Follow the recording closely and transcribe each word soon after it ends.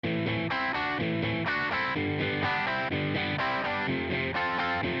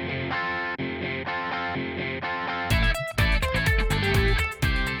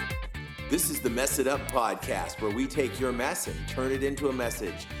the Mess It Up podcast, where we take your mess and turn it into a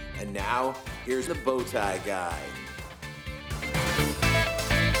message. And now, here's the Bowtie Guy.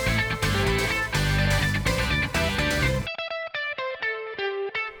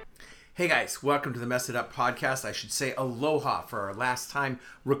 Hey guys, welcome to the Mess It Up podcast. I should say aloha for our last time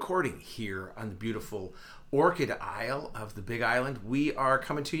recording here on the beautiful Orchid Isle of the Big Island. We are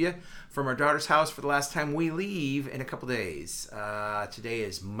coming to you from our daughter's house for the last time we leave in a couple days. Today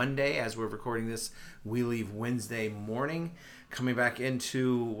is Monday as we're recording this. We leave Wednesday morning. Coming back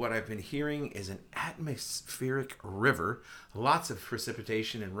into what I've been hearing is an atmospheric river. Lots of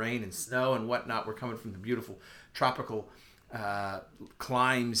precipitation and rain and snow and whatnot. We're coming from the beautiful tropical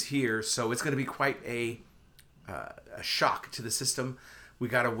climes here, so it's going to be quite a shock to the system. We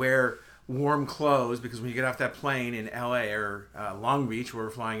got to wear warm clothes because when you get off that plane in LA or Long Beach where we're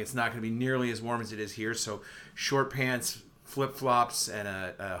flying, it's not going to be nearly as warm as it is here. So short pants, flip-flops, and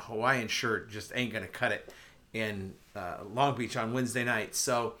a Hawaiian shirt just ain't going to cut it in Long Beach on Wednesday night.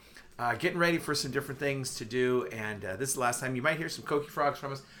 So getting ready for some different things to do, and this is the last time you might hear some Koki Frogs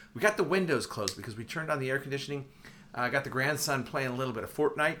from us. We got the windows closed because we turned on the air conditioning. I got the grandson playing a little bit of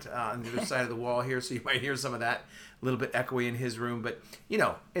Fortnite on the other side of the wall here, so you might hear some of that. A little bit echoey in his room, but, you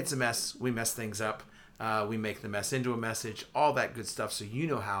know, it's a mess. We mess things up. We make the mess into a message, all that good stuff, so you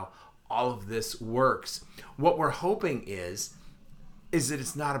know how all of this works. What we're hoping is that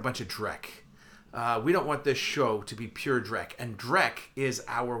it's not a bunch of Dreck. We don't want this show to be pure Dreck, and Dreck is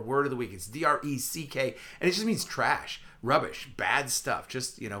our word of the week. It's D-R-E-C-K, and it just means trash, rubbish, bad stuff,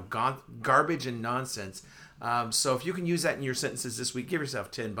 just, you know, garbage and nonsense. So if you can use that in your sentences this week, give yourself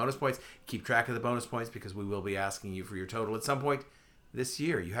 10 bonus points. Keep track of the bonus points because we will be asking you for your total at some point this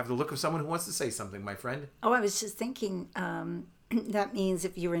year. You have the look of someone who wants to say something, my friend. Oh, I was just thinking that means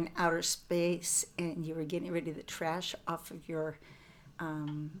if you were in outer space and you were getting rid of the trash off of your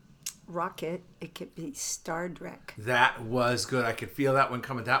rocket, it could be Star Dreck. That was good. I could feel that one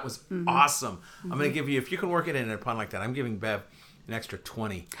coming. That was awesome. I'm going to give you, if you can work it in a pun like that, I'm giving Bev an extra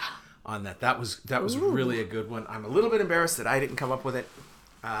 20. On that. That was really a good one. I'm a little bit embarrassed that I didn't come up with it.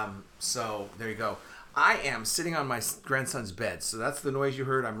 So there you go. I am sitting on my grandson's bed, so that's the noise you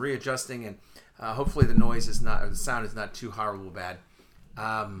heard. I'm readjusting, and hopefully the sound is not too horrible bad.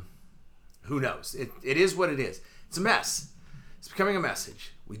 Who knows? It is what it is. It's a mess. It's becoming a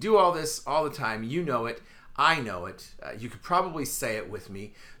message. We do all this all the time. You know it. I know it. You could probably say it with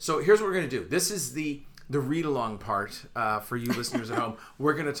me. So here's what we're going to do. This is the read-along part for you listeners at home.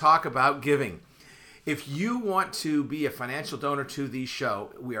 We're going to talk about giving. If you want to be a financial donor to the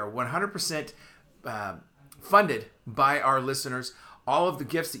show, we are 100% funded by our listeners. All of the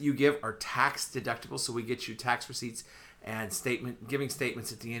gifts that you give are tax deductible, so we get you tax receipts and giving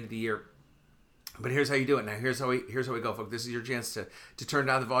statements at the end of the year. But here's how you do it. Now, here's how we go, folks. This is your chance to turn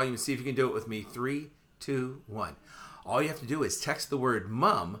down the volume and see if you can do it with me. 3, 2, 1. All you have to do is text the word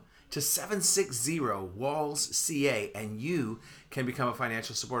MUM to 760-WALLS-CA, and you can become a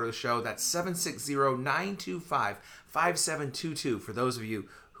financial supporter of the show. That's 760-925-5722 for those of you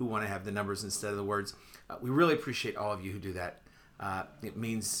who want to have the numbers instead of the words. We really appreciate all of you who do that. It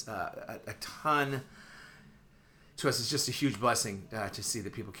means a ton to us. It's just a huge blessing to see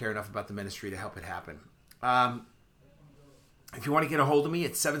that people care enough about the ministry to help it happen. If you want to get a hold of me,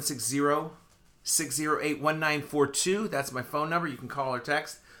 it's 760-608-1942. That's my phone number. You can call or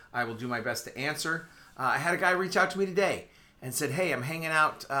text. I will do my best to answer. I had a guy reach out to me today and said, hey, I'm hanging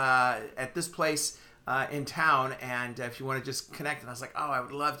out at this place in town, and if you want to just connect. And I was like, oh, I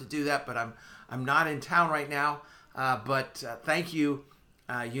would love to do that, but I'm not in town right now. But thank you.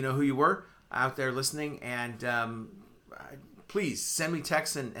 You know who you were out there listening, and please send me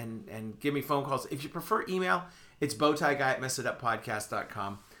texts and give me phone calls. If you prefer email, it's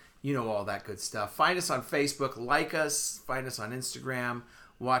bowtieguy@messituppodcast.com. You know all that good stuff. Find us on Facebook, like us, find us on Instagram.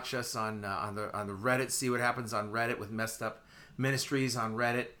 Watch us on the Reddit. See what happens on Reddit with Messed Up Ministries on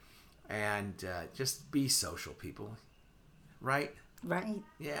Reddit, and just be social, people. Right? Right.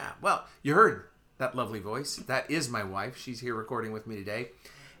 Yeah. Well, you heard that lovely voice. That is my wife. She's here recording with me today,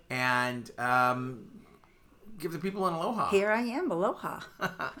 and give the people an aloha. Here I am, aloha.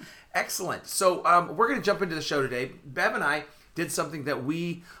 Excellent. So we're going to jump into the show today. Bev and I did something that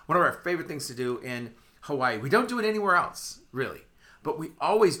one of our favorite things to do in Hawaii. We don't do it anywhere else, really. But we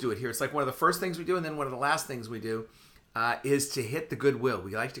always do it here. It's like one of the first things we do, and then one of the last things we do is to hit the Goodwill.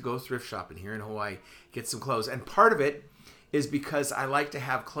 We like to go thrift shopping here in Hawaii, get some clothes. And part of it is because I like to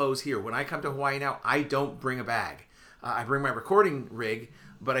have clothes here. When I come to Hawaii now, I don't bring a bag. I bring my recording rig,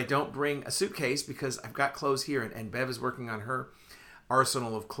 but I don't bring a suitcase because I've got clothes here. And Bev is working on her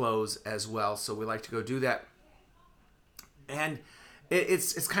arsenal of clothes as well. So we like to go do that. And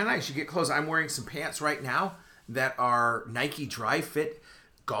It's kind of nice. You get clothes. I'm wearing some pants right now that are Nike Dry Fit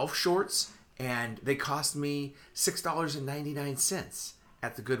golf shorts, and they cost me $6.99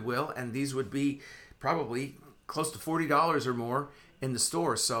 at the Goodwill, and these would be probably close to $40 or more in the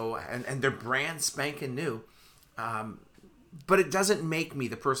store. So, and they're brand spanking new. But it doesn't make me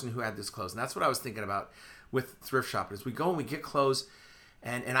the person who had this clothes. And that's what I was thinking about with thrift shopping. Is we go and we get clothes,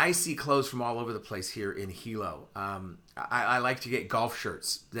 and I see clothes from all over the place here in Hilo. I like to get golf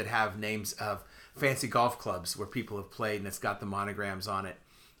shirts that have names of fancy golf clubs where people have played, and it's got the monograms on it,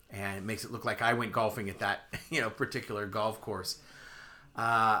 and it makes it look like I went golfing at that particular golf course.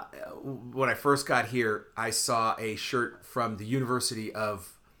 When I first got here, I saw a shirt from the University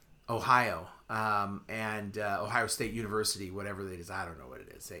of Ohio, and Ohio State University, whatever it is. I don't know what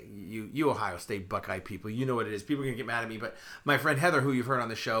it is. You Ohio State Buckeye people, you know what it is. People are going to get mad at me, but my friend Heather, who you've heard on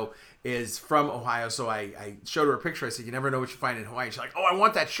the show, is from Ohio, so I showed her a picture. I said, you never know what you find in Hawaii. She's like, oh, I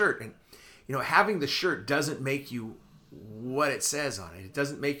want that shirt. And, having the shirt doesn't make you what it says on it. It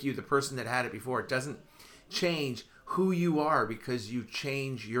doesn't make you the person that had it before. It doesn't change who you are because you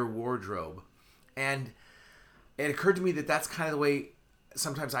change your wardrobe. And it occurred to me that that's kind of the way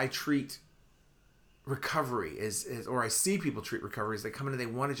sometimes I treat recovery or I see people treat recovery is they come in and they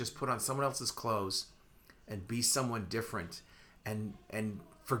want to just put on someone else's clothes and be someone different and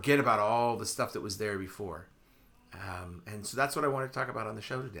forget about all the stuff that was there before. And so that's what I want to talk about on the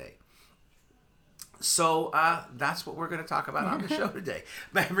show today. So that's what we're going to talk about on the show today.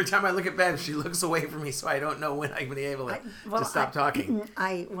 But every time I look at Bev, she looks away from me, so I don't know when I'm going to be able to stop talking.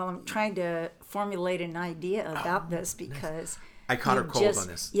 I'm trying to formulate an idea about this because I caught her cold on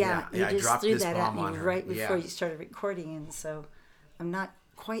this. Yeah, you I just dropped threw this that bomb at on me her right before you started recording, and so I'm not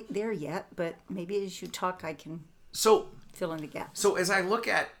quite there yet. But maybe as you talk, I can fill in the gaps. So as I look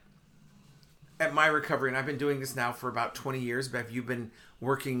at my recovery, and I've been doing this now for about 20 years. Bev, you've been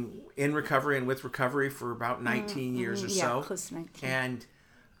working in recovery and with recovery for about 19 years or so. Yeah, close to 19. And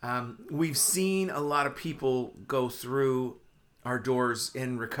we've seen a lot of people go through our doors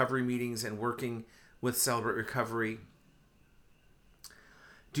in recovery meetings and working with Celebrate Recovery.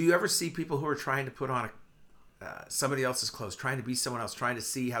 Do you ever see people who are trying to put on somebody else's clothes, trying to be someone else, trying to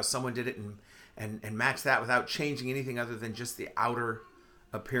see how someone did it and match that without changing anything other than just the outer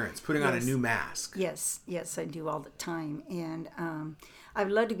appearance, putting on a new mask? Yes, I do all the time. And I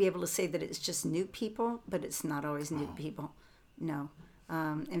would love to be able to say that it's just new people, but it's not always new people. No.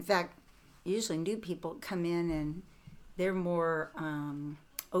 In fact, usually new people come in and they're more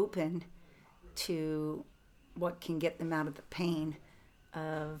open to what can get them out of the pain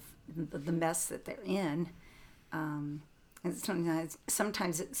of the mess that they're in. And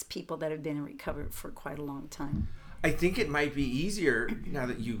sometimes it's people that have been in recovery for quite a long time. I think it might be easier, now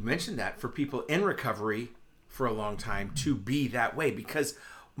that you've mentioned that, for people in recovery for a long time to be that way. Because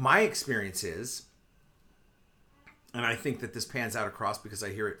my experience is, and I think that this pans out across because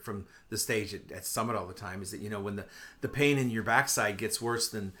I hear it from the stage at Summit all the time, is that, when the pain in your backside gets worse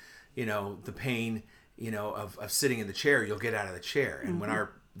than, the pain, of sitting in the chair, you'll get out of the chair. And when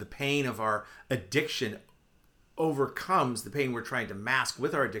the pain of our addiction overcomes the pain we're trying to mask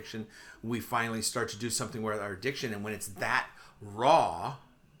with our addiction, we finally start to do something with our addiction. And when it's that raw,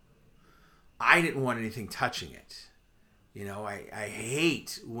 I didn't want anything touching it. I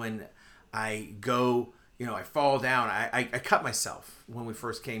hate when I go, I fall down. I cut myself when we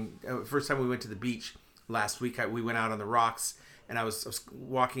first time we went to the beach last week. We went out on the rocks and I was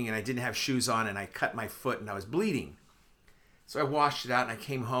walking and I didn't have shoes on and I cut my foot and I was bleeding. So I washed it out and I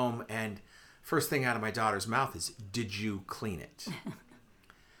came home, and first thing out of my daughter's mouth is, "Did you clean it?" I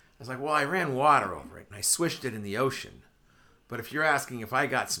was like, well, I ran water over it and I swished it in the ocean. But if you're asking if I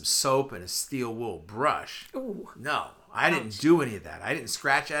got some soap and a steel wool brush, no, I didn't do any of that. I didn't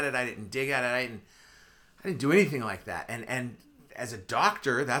scratch at it. I didn't dig at it. I didn't do anything like that. And as a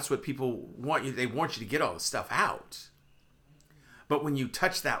doctor, that's what people want you. They want you to get all the stuff out. But when you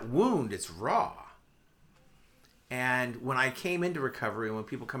touch that wound, it's raw. And when I came into recovery, and when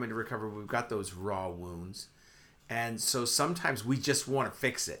people come into recovery, we've got those raw wounds. And so sometimes we just want to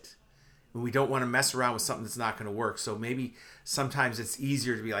fix it. And we don't want to mess around with something that's not going to work. So maybe sometimes it's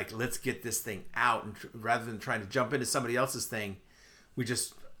easier to be like, let's get this thing out. And rather than trying to jump into somebody else's thing, we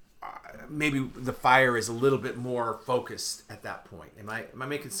just, maybe the fire is a little bit more focused at that point. Am I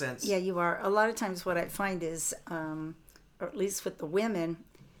making sense? Yeah, you are. A lot of times what I find is, or at least with the women,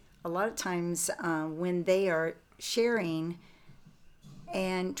 a lot of times when they are sharing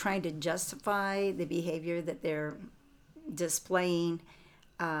and trying to justify the behavior that they're displaying,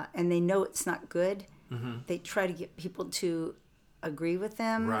 and they know it's not good, they try to get people to agree with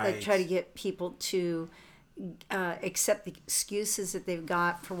them. Right. They try to get people to accept the excuses that they've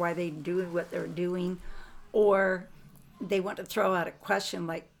got for why they're doing what they're doing, or they want to throw out a question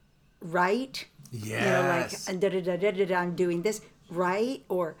like, right? Yes. I'm doing this, right?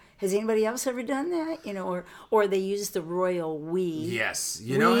 Or has anybody else ever done that? Or they use the royal we. Yes.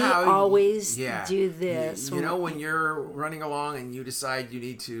 We always do this. When you're running along and you decide you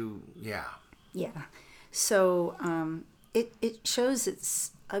need to, Yeah. So it shows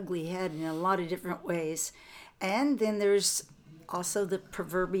its ugly head in a lot of different ways. And then there's also the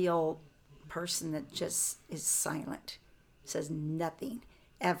proverbial person that just is silent, says nothing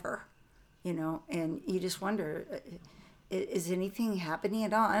ever, and you just wonder, is anything happening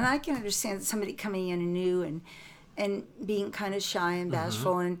at all? And I can understand somebody coming in new and being kind of shy and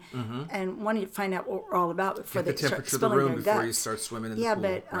bashful and wanting to find out what we're all about before they start spilling their guts. Before you start swimming in the pool.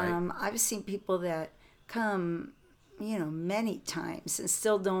 Yeah, but I've seen people that come, many times and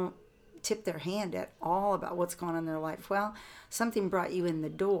still don't tip their hand at all about what's going on in their life. Well, something brought you in the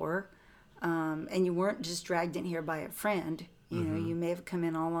door, and you weren't just dragged in here by a friend. You may have come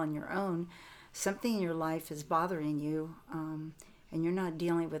in all on your own. Something in your life is bothering you, and you're not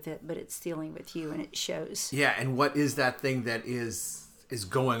dealing with it, but it's dealing with you, and it shows. Yeah, and what is that thing that is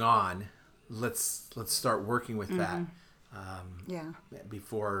going on? Let's start working with that.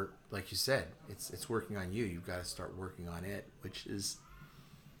 Before, like you said, it's working on you. You've got to start working on it, which is,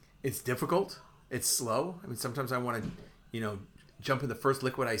 it's difficult. It's slow. I mean, sometimes I want to, jump in the first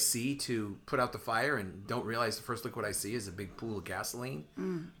liquid I see to put out the fire, and don't realize the first liquid I see is a big pool of gasoline,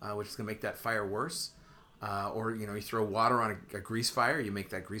 which is going to make that fire worse. Or you throw water on a grease fire, you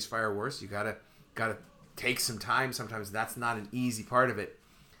make that grease fire worse. You gotta take some time. Sometimes that's not an easy part of it.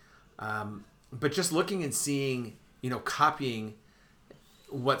 But just looking and seeing, copying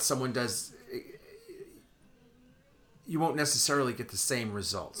what someone does, you won't necessarily get the same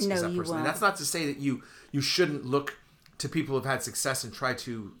results as that person. Won't. And that's not to say that you shouldn't look to people who've had success and try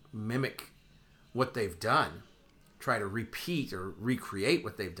to mimic what they've done, try to repeat or recreate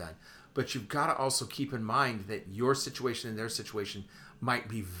what they've done. But you've got to also keep in mind that your situation and their situation might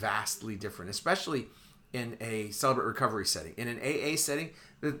be vastly different, especially in a Celebrate Recovery setting. In an AA setting,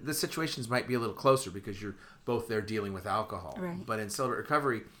 the situations might be a little closer because you're both there dealing with alcohol. Right. But in Celebrate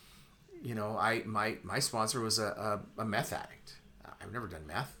Recovery, my sponsor was a meth addict. I've never done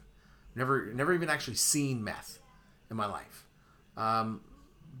meth. Never even actually seen meth in my life.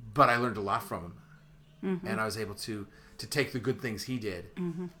 But I learned a lot from him. And I was able to take the good things he did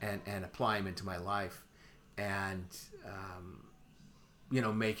and apply them into my life and,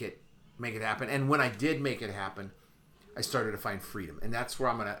 make it happen. And when I did make it happen, I started to find freedom. And that's where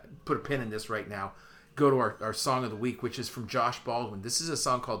I'm going to put a pin in this right now. Go to our song of the week, which is from Josh Baldwin. This is a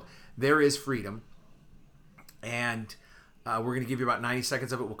song called There Is Freedom. And we're going to give you about 90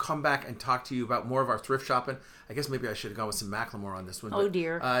 seconds of it. We'll come back and talk to you about more of our thrift shopping. I guess maybe I should have gone with some Macklemore on this one. Oh,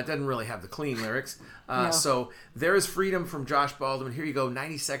 dear. It doesn't really have the clean lyrics. No. So There Is Freedom from Josh Baldwin. Here you go.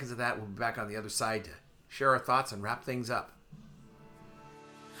 90 seconds of that. We'll be back on the other side to share our thoughts and wrap things up.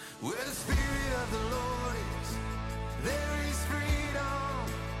 Where the Spirit of the Lord is, there is freedom.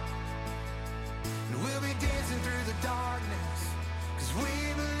 And we'll be dancing through the darkness, 'cause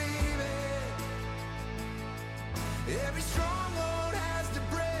we believe it. Every stronghold has to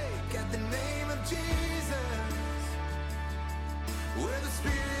break at the name of Jesus. Where the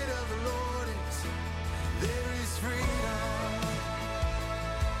Spirit of the Lord is, there is freedom.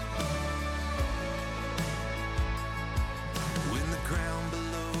 When the ground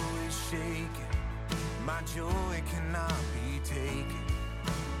below is shaken, my joy cannot be taken,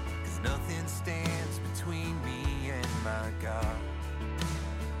 'cause nothing stands between me and my God.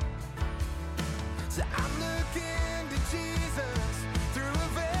 So I'm looking to Jesus through a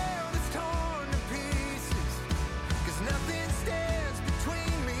veil that's torn to pieces, 'cause nothing stands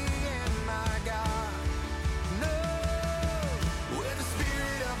between me and my God. No, where the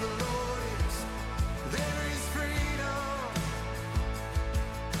Spirit of the Lord is, there is freedom.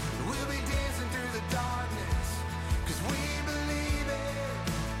 We'll be dancing through the darkness, 'cause we believe it.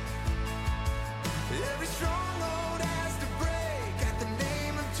 Every stronghold has to break at the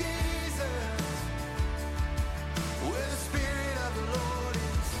name of Jesus. Where the Spirit of the Lord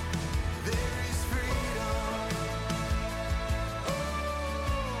is, there is freedom.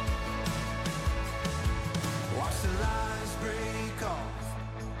 Oh. Watch the lies break off.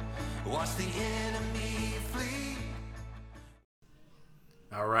 Watch the enemy flee.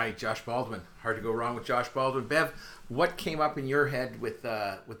 All right, Josh Baldwin. Hard to go wrong with Josh Baldwin. Bev, what came up in your head with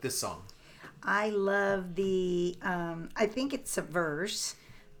this song? I love I think it's a verse,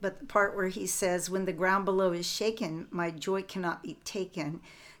 but the part where he says, when the ground below is shaken, my joy cannot be taken.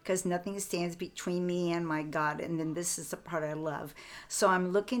 because nothing stands between me and my God. And then this is the part I love. So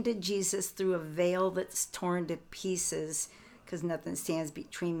I'm looking to Jesus through a veil that's torn to pieces, because nothing stands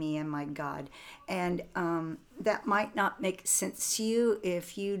between me and my God. And that might not make sense to you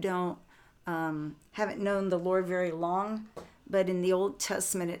if you don't haven't known the Lord very long. But in the Old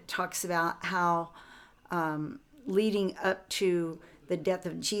Testament, it talks about how leading up to the death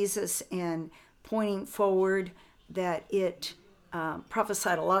of Jesus and pointing forward, that it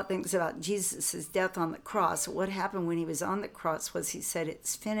prophesied a lot of things about Jesus' death on the cross. What happened when he was on the cross was he said,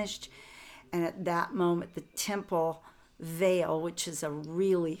 "It's finished." And at that moment, the temple veil, which is a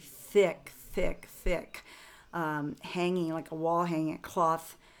really thick, hanging, like a wall hanging, a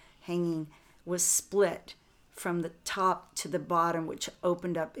cloth hanging, was split from the top to the bottom, which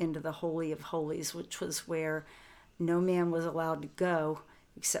opened up into the Holy of Holies, which was where no man was allowed to go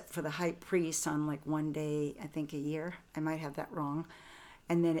except for the high priest on like one day, I think a year. I might have that wrong.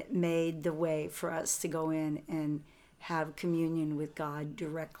 And then it made the way for us to go in and have communion with God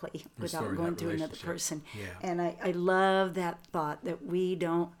directly without going through another person. Yeah. And I love that thought that we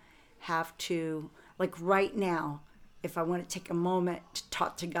don't have to, like right now, if I want to take a moment to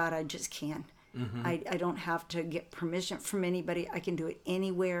talk to God, I just can. Mm-hmm. I don't have to get permission from anybody. I can do it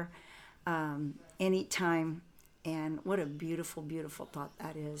anywhere, anytime. And what a beautiful, beautiful thought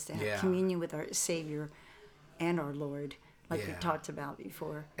that is, to have communion with our Savior and our Lord, like we talked about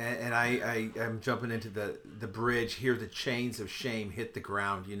before. And I'm jumping into the bridge here. The chains of shame hit the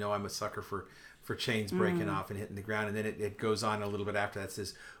ground. You know, I'm a sucker for chains breaking off and hitting the ground. And then it goes on a little bit after that. It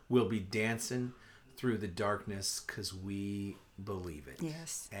says, "We'll be dancing through the darkness because we believe it."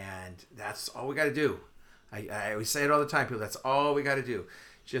 Yes. And that's all we got to do. I always say it all the time, people. That's all we got to do.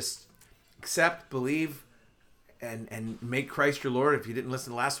 Just accept, believe, and make Christ your Lord. If you didn't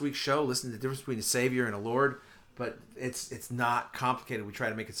listen to last week's show, listen to the difference between a Savior and a Lord. But it's not complicated. We try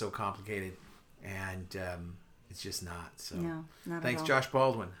to make it so complicated, and it's just not. So no, not thanks, at all. Josh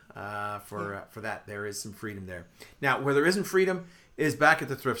Baldwin, for that. There is some freedom there. Now, where there isn't freedom is back at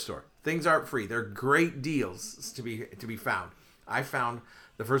the thrift store. Things aren't free. They're great deals to be found. I found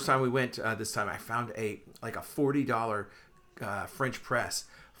the first time we went this time. I found a $40 French press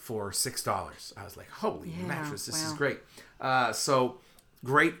for $6. I was like, holy mattress, this is great. So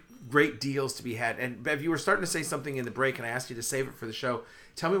great deals to be had. And Bev, you were starting to say something in the break, and I asked you to save it for the show.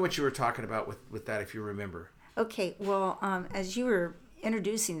 Tell me what you were talking about with that, if you remember. Okay, well, as you were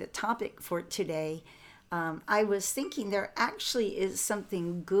introducing the topic for today, I was thinking there actually is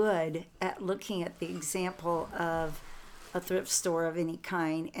something good at looking at the example of a thrift store of any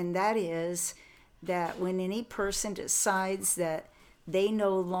kind, and that is that when any person decides that they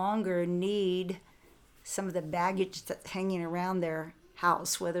no longer need some of the baggage that's hanging around their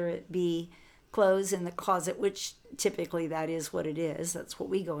house, whether it be clothes in the closet, which typically that is what it is. That's what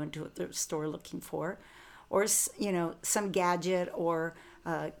we go into a thrift store looking for, or some gadget or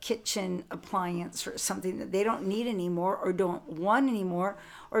kitchen appliance or something that they don't need anymore or don't want anymore,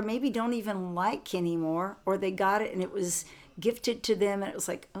 or maybe don't even like anymore, or they got it and it was gifted to them and it was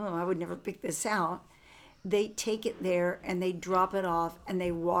like, oh, I would never pick this out. They take it there and they drop it off and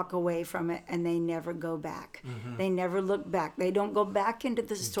they walk away from it and they never go back. Mm-hmm. They never look back. They don't go back into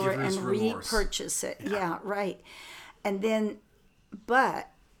the store and repurchase it. Yeah, right. And then,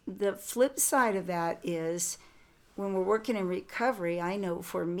 but the flip side of that is when we're working in recovery, I know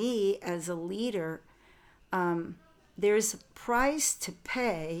for me as a leader, there's a price to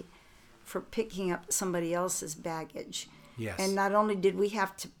pay for picking up somebody else's baggage. Yes. And not only did we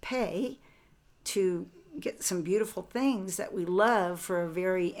have to pay to get some beautiful things that we love for a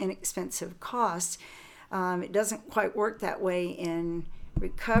very inexpensive cost, it doesn't quite work that way in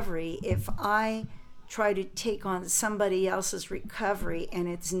recovery. If I try to take on somebody else's recovery and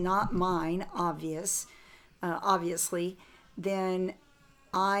it's not mine, obviously, then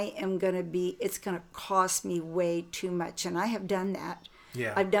I am going to it's going to cost me way too much. And I have done that.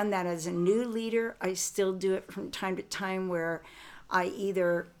 Yeah. I've done that as a new leader. I still do it from time to time where I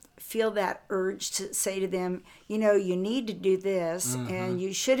either feel that urge to say to them, you need to do this, mm-hmm. and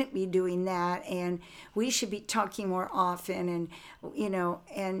you shouldn't be doing that, and we should be talking more often, and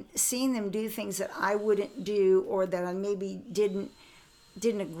and seeing them do things that I wouldn't do or that I maybe didn't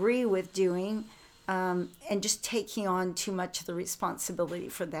agree with doing, and just taking on too much of the responsibility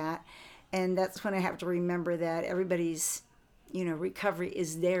for that. And that's when I have to remember that everybody's recovery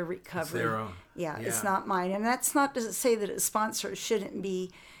is their recovery. It's their own. Yeah, it's not mine. And that's not to say that a sponsor shouldn't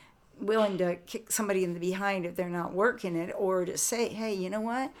be willing to kick somebody in the behind if they're not working it, or to say, hey, you know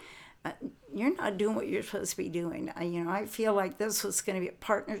what? You're not doing what you're supposed to be doing. I feel like this was going to be a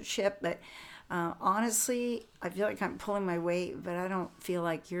partnership, but Honestly, I feel like I'm pulling my weight, but I don't feel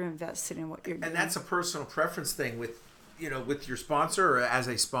like you're invested in what you're doing. And that's a personal preference thing with your sponsor, or as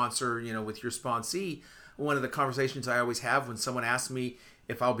a sponsor, with your sponsee. One of the conversations I always have when someone asks me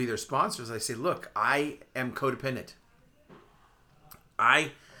if I'll be their sponsors, I say, look, I am codependent.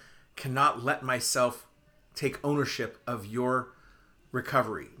 I cannot let myself take ownership of your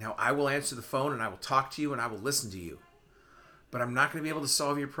recovery. Now, I will answer the phone and I will talk to you and I will listen to you. But I'm not going to be able to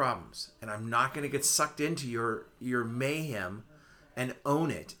solve your problems. And I'm not going to get sucked into your mayhem and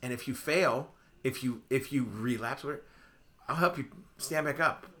own it. And if you fail, if you relapse, I'll help you stand back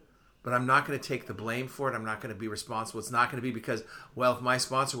up. But I'm not going to take the blame for it. I'm not going to be responsible. It's not going to be because, well, if my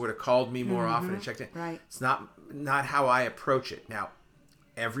sponsor would have called me more often and checked in. Right. It's not how I approach it. Now,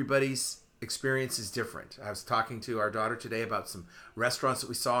 everybody's experience is different. I was talking to our daughter today about some restaurants that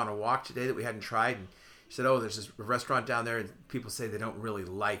we saw on a walk today that we hadn't tried. And she said, oh, there's this restaurant down there, and people say they don't really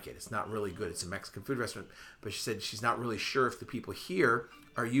like it. It's not really good. It's a Mexican food restaurant. But she said she's not really sure if the people here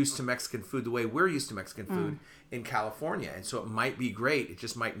are used to Mexican food the way we're used to Mexican food in California. And so it might be great. It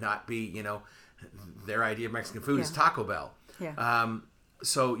just might not be, their idea of Mexican food is Taco Bell. Yeah.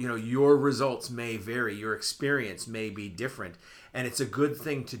 So, your results may vary. Your experience may be different. And it's a good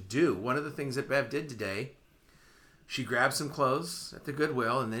thing to do. One of the things that Bev did today, she grabbed some clothes at the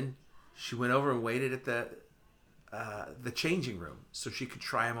Goodwill, and then she went over and waited at the changing room so she could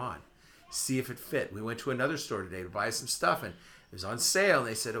try them on, see if it fit. We went to another store today to buy some stuff, and it was on sale. And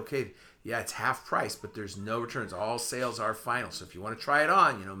they said, okay, yeah, it's half price, but there's no returns. All sales are final. So if you want to try it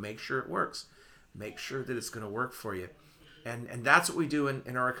on, make sure it works. Make sure that it's going to work for you. And that's what we do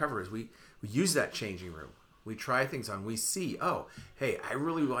in our recoveries. We use that changing room. We try things on. We see, oh, hey, I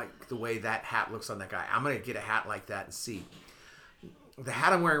really like the way that hat looks on that guy. I'm going to get a hat like that and see. The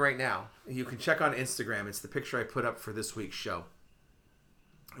hat I'm wearing right now, you can check on Instagram. It's the picture I put up for this week's show.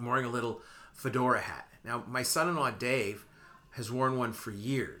 I'm wearing a little fedora hat. Now, my son-in-law, Dave, has worn one for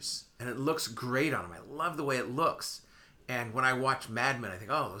years, and it looks great on him. I love the way it looks. And when I watch Mad Men, I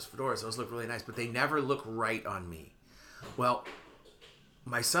think, oh, those fedoras, those look really nice, but they never look right on me. Well,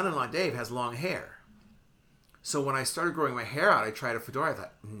 my son-in-law, Dave, has long hair. So when I started growing my hair out, I tried a fedora. I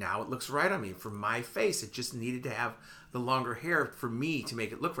thought, now it looks right on me. For my face, it just needed to have the longer hair for me to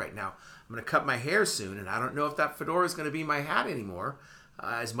make it look right. Now, I'm going to cut my hair soon, and I don't know if that fedora is going to be my hat anymore.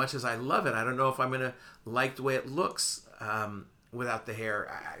 As much as I love it, I don't know if I'm going to like the way it looks without the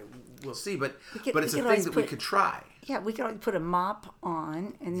hair. We'll see, but it's a thing that we could try. Yeah, we could always put a mop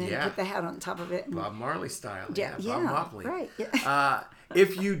on and then put the hat on top of it. And, Bob Marley style. Yeah, Bob Mopley. Right. Yeah.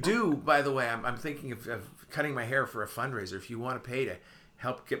 If you do, by the way, I'm thinking of cutting my hair for a fundraiser. If you want to pay to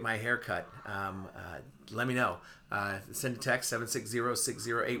help get my hair cut, let me know. Send a text,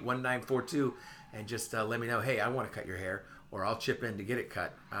 760-608-1942, and just let me know, hey, I want to cut your hair, or I'll chip in to get it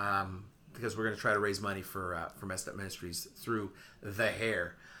cut, because we're going to try to raise money for Messed Up Ministries through the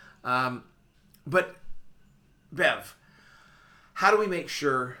hair. But, Bev, how do we make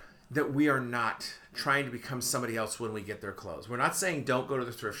sure that we are not trying to become somebody else when we get their clothes? We're not saying don't go to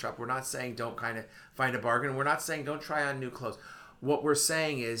the thrift shop. We're not saying don't kind of find a bargain. We're not saying don't try on new clothes. What we're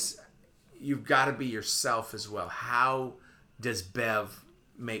saying is you've got to be yourself as well. How does Bev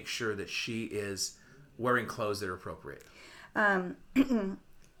make sure that she is wearing clothes that are appropriate? One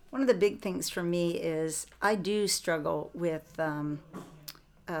of the big things for me is I do struggle with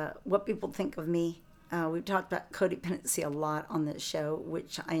what people think of me. We've talked about codependency a lot on this show,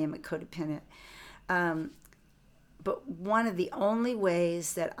 which I am a codependent. But one of the only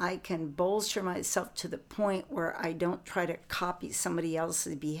ways that I can bolster myself to the point where I don't try to copy somebody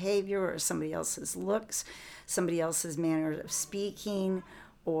else's behavior or somebody else's looks, somebody else's manner of speaking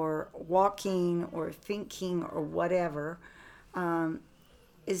or walking or thinking or whatever,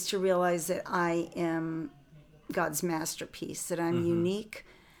 is to realize that I am God's masterpiece, that I'm unique.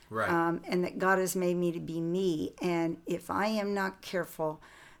 Right. And that God has made me to be me. And if I am not careful,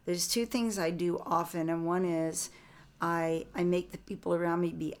 there's two things I do often. And one is I make the people around me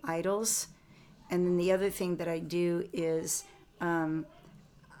be idols. And then the other thing that I do is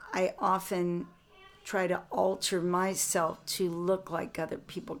I often try to alter myself to look like other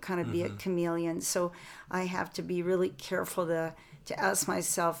people, kind of be a chameleon. So I have to be really careful to ask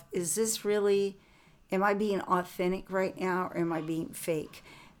myself, is this really, am I being authentic right now or am I being fake?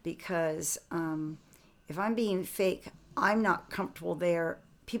 Because if I'm being fake, I'm not comfortable there.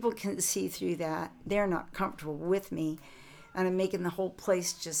 People can see through that. They're not comfortable with me. And I'm making the whole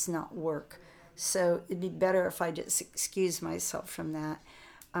place just not work. So it'd be better if I just excuse myself from that.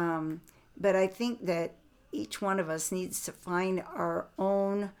 But I think that each one of us needs to find our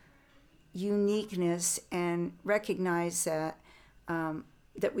own uniqueness and recognize that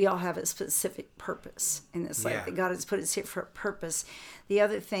that we all have a specific purpose in this life, that God has put us here for a purpose. The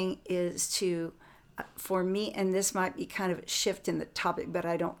other thing is to, for me, and this might be kind of a shift in the topic, but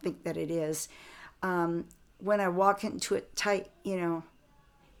I don't think that it is. When I walk into it tight,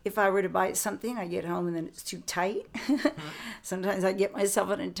 if I were to buy something, I get home and then it's too tight. Sometimes I get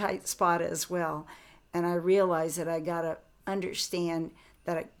myself in a tight spot as well. And I realize that I got to understand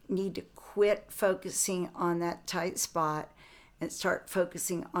that I need to quit focusing on that tight spot and start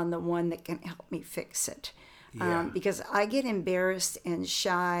focusing on the one that can help me fix it. Because I get embarrassed and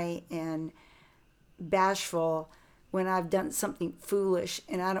shy and bashful when I've done something foolish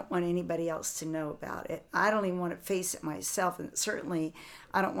and I don't want anybody else to know about it. I don't even want to face it myself, and certainly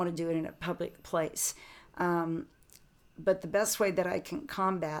I don't want to do it in a public place. But the best way that I can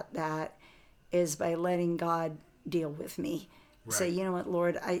combat that is by letting God deal with me. Right. Say, you know what,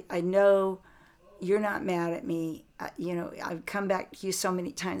 Lord, I know you're not mad at me. I've come back to you so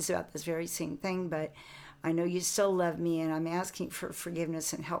many times about this very same thing, but I know you still love me, and I'm asking for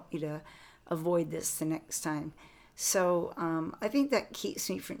forgiveness and help me to avoid this the next time. So I think that keeps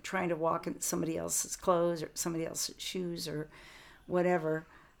me from trying to walk in somebody else's clothes or somebody else's shoes or whatever.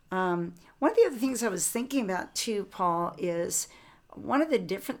 One of the other things I was thinking about too, Paul, is one of the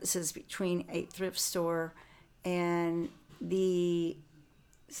differences between a thrift store and the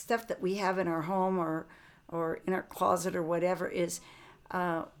stuff that we have in our home or in our closet or whatever is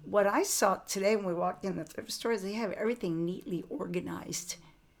what I saw today when we walked in the thrift store is they have everything neatly organized.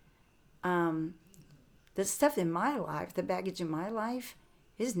 The stuff in my life, the baggage in my life,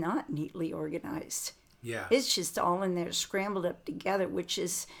 is not neatly organized. Yeah. It's just all in there scrambled up together, which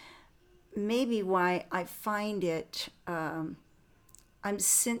is maybe why I find it, I'm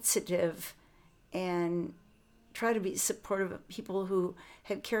sensitive and try to be supportive of people who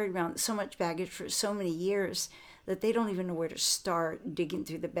have carried around so much baggage for so many years that they don't even know where to start digging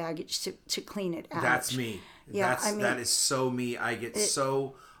through the baggage to clean it out. That's me. Yeah, that is so me. I get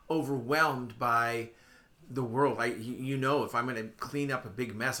so overwhelmed by the world. If I'm going to clean up a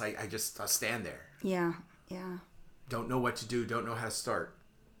big mess, I'll stand there. Yeah. Don't know what to do. Don't know how to start.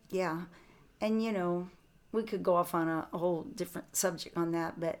 Yeah. And, we could go off on a whole different subject on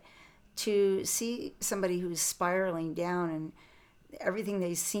that, but to see somebody who's spiraling down and everything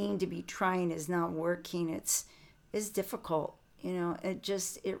they seem to be trying is not working, it's difficult.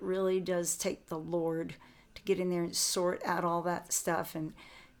 It really does take the Lord to get in there and sort out all that stuff and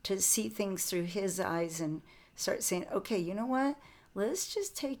to see things through his eyes and start saying, okay, you know what? Let's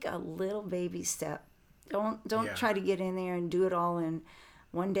just take a little baby step. Don't try to get in there and do it all in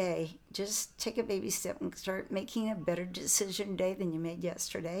one day. Just take a baby step and start making a better decision today than you made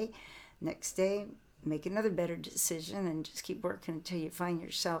yesterday. Next day, make another better decision and just keep working until you find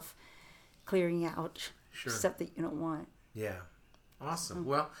yourself clearing out stuff that you don't want. Yeah. Awesome.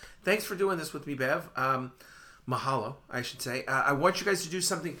 Well, thanks for doing this with me, Bev. Mahalo, I should say. I want you guys to do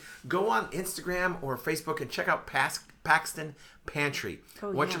something. Go on Instagram or Facebook and check out Paxton Pantry. I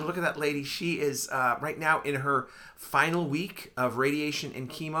want you to look at that lady. She is right now in her final week of radiation and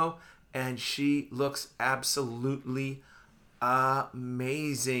chemo, and she looks absolutely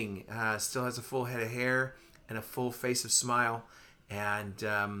amazing. Still has a full head of hair and a full face of smile. And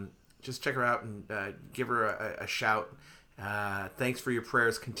just check her out and give her a shout. Thanks for your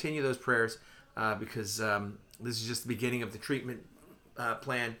prayers. Continue those prayers because this is just the beginning of the treatment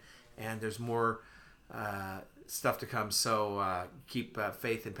plan, and there's more stuff to come. So keep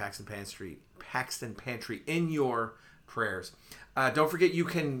faith in Paxton Pantry in your prayers. Don't forget you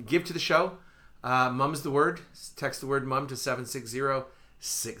can give to the show. Mum's the word. Text the word mum to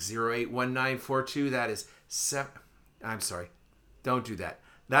 760-608-1942. That is I'm sorry. Don't do that.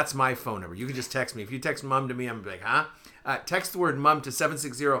 That's my phone number. You can just text me. If you text mum to me, I'm like, huh? Text the word mum to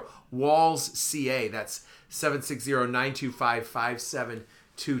 760-WALLS-CA. That's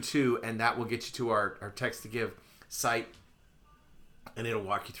 760-925-5722. And that will get you to our text to give site. And it'll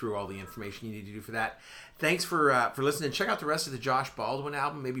walk you through all the information you need to do for that. Thanks for listening. Check out the rest of the Josh Baldwin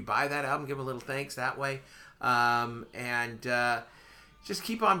album. Maybe buy that album. Give him a little thanks that way. And just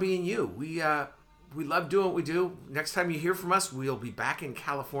keep on being you. We love doing what we do. Next time you hear from us, we'll be back in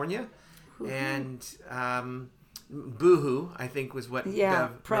California. Ooh. And boohoo, I think was what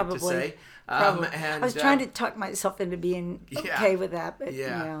Bev probably meant to say. And I was trying to talk myself into being okay with that, but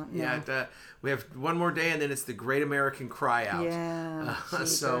we have one more day, and then it's the Great American Cry Out. Yeah.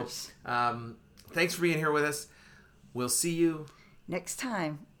 So thanks for being here with us. We'll see you next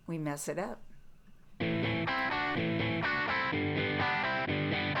time we mess it up.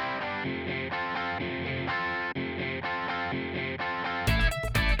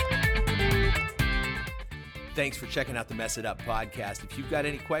 Thanks for checking out the Mess It Up podcast. If you've got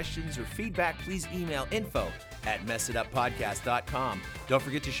any questions or feedback, please email info@messituppodcast.com. Don't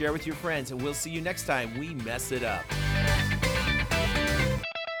forget to share with your friends, and we'll see you next time we mess it up.